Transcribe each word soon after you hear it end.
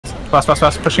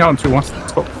Fast. Pushing out in 2 once.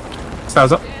 Let's go.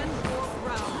 Styles up.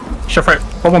 Shift right.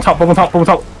 Bubble on top.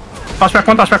 Dash back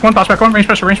one. Range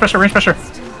pressure.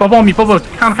 Bubble on me.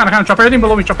 Count. Drop everything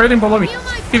below me.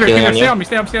 Fever. Stay on me.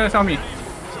 Sleep.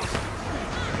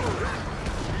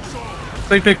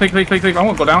 I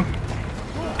won't go down.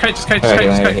 Kite.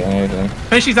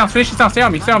 Finish these down. Stay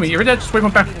on me. You're dead. Just wave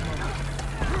one back.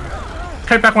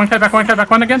 Kite back one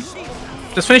again.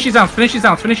 Just finish these down.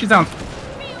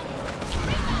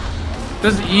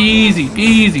 This is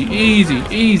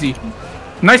easy.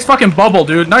 Nice fucking bubble,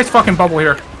 dude. Nice fucking bubble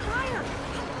here.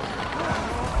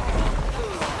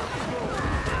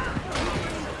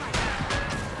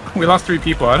 We lost 3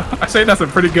 people. I say that's a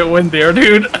pretty good win there,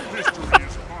 dude.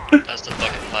 That's the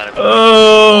fucking planet.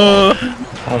 Oh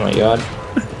my god.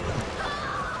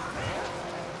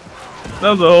 That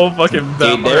was a whole fucking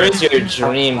battle. Dude, there is your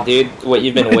dream, dude. What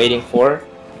you've been waiting for.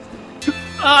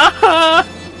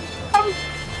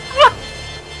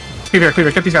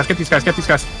 Cleaver. Get these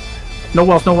guys. No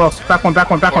wells. Back one. Back.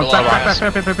 Let's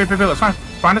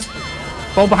find us.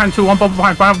 Ball behind 2, 1 bubble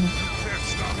behind 5.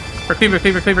 Cleaver.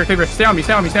 Stay on me.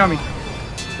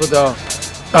 With the...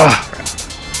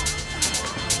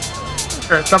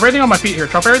 Drop everything on my feet here.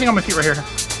 Right here.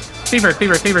 Cleaver.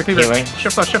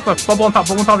 Shift left. Bubble on top.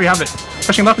 You have it.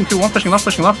 Pushing left in 2, 1. Pushing left.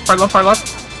 Far left.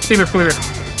 Cleaver.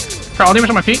 Try all damage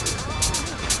on my feet.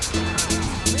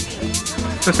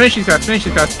 Let's finish these guys.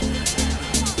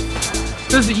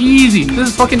 This is easy. This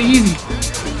is fucking easy.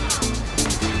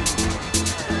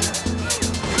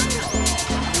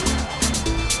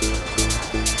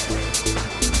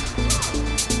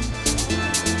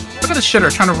 Look at this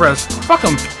shitter trying to res. Fuck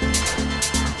him.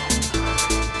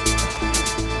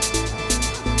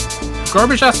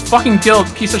 Garbage ass fucking guild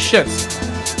piece of shits.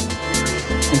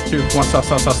 In 2, 1, south.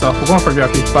 We're going for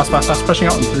VIP. Fast. Pushing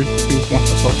out in 3, 2, 1,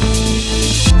 let's go.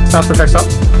 South protects up.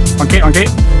 On gate.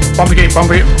 Bomb the gate.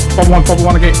 Bubble 1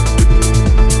 the gate.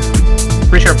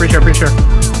 Breach here.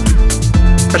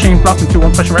 Pushing left in 2,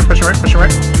 1. Pushing right.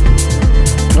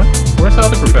 What? Where's the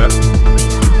other group at?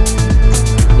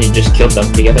 You just killed them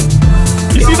together.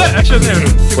 You see that action there?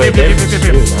 Wait,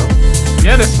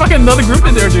 yeah, there's fucking another group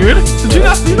in there, dude. Did you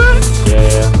not see that?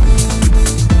 Yeah.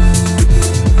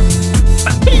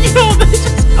 Yo, they just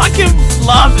fucking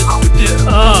love it.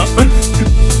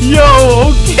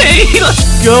 Yo, okay, let's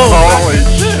go. Holy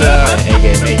shit.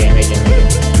 A-game.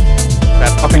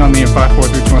 That's popping on me in 5, 4,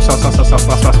 3, 2, 1, south. Fast.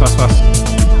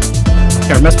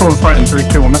 Okay, mess pull in front in 3,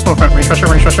 2, 1. Mess pull in front. Range pressure.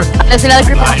 There's another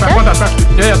group Dash back.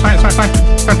 Yeah, it's fine.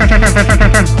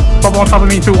 Turn. Bubble on top of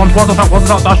me in 2, 1. Walls on top.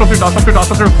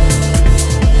 Dash through.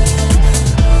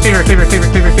 Cleaver.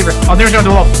 All damage on the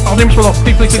wall.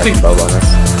 Please.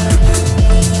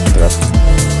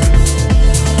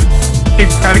 Keep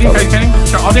kiting.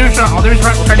 All damage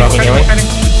right. We're kiting.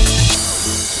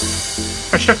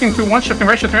 Shifting 2, 1. Shifting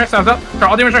right. Stands up.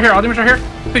 All damage right here.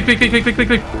 Click.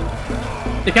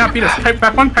 They can't beat us. Kite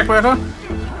back one.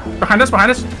 Behind us.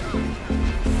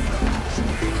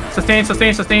 Sustain.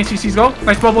 CC's go.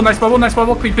 Nice bubble.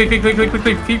 Cleave.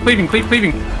 Keep cleaving.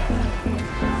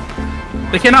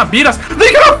 They cannot beat us.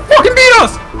 They cannot fucking beat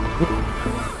us!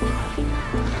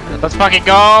 Let's fucking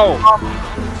go!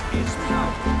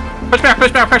 Push back.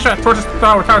 Towards the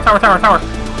tower.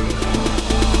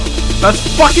 Let's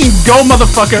fucking go,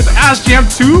 motherfuckers. Ass Jam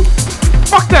 2?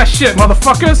 Fuck that shit,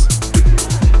 motherfuckers.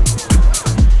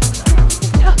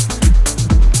 I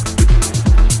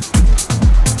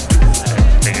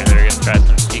figured they were gonna try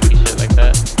some cheeky shit like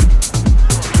that.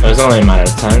 It was only a matter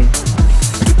of time.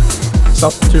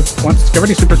 Stop 2, 1. Get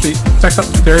ready, super speed. Text up.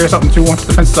 Darius up in 2, 1.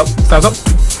 Defense is up. Styles up.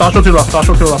 Dodge roll 2 left.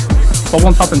 Bubble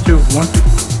on top in 2, 1.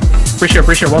 Breach here.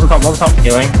 Walls on top.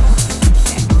 Healing.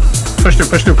 Push through.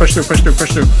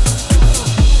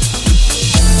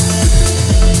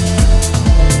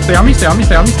 Stay on me. Heals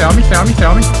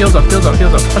up.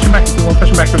 Pushing back to 2, 1.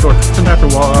 Pushing back to the door. Pushing back to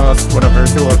wall, whatever.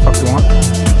 Do what the fuck you want.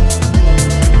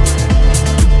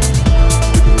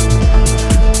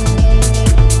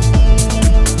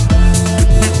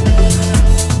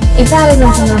 If that isn't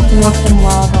enough to knock them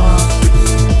lava off,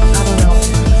 I don't know.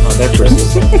 Oh, they're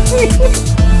persistent.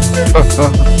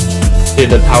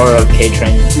 Dude, the power of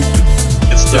K-Train.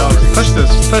 It's still Push this.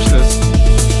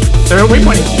 They're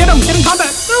waypointing. Get him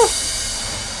combat. No.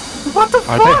 What the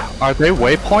fuck? Are they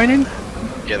waypointing?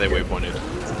 Yeah, they waypointed.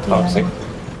 Oh, sick.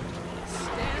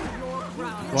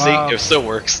 Wow. See, it still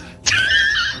works.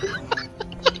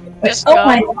 Oh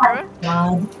my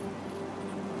god.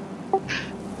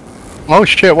 Oh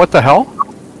shit, what the hell?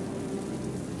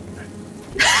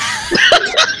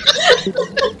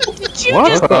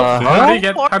 What the How hell? do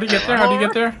you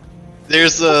get there?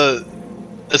 There's a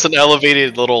It's an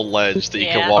elevated little ledge that you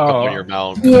can walk up Oh. on your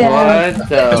mount. Yeah. What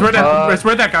the It's where that, fuck? it's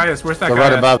where that guy is. Where's that So guy?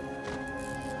 right at? above.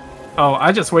 Oh,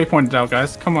 I just waypointed out,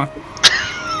 guys. Come on.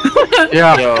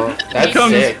 Yeah. Yo, that's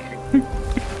Comes- sick.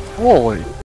 Holy.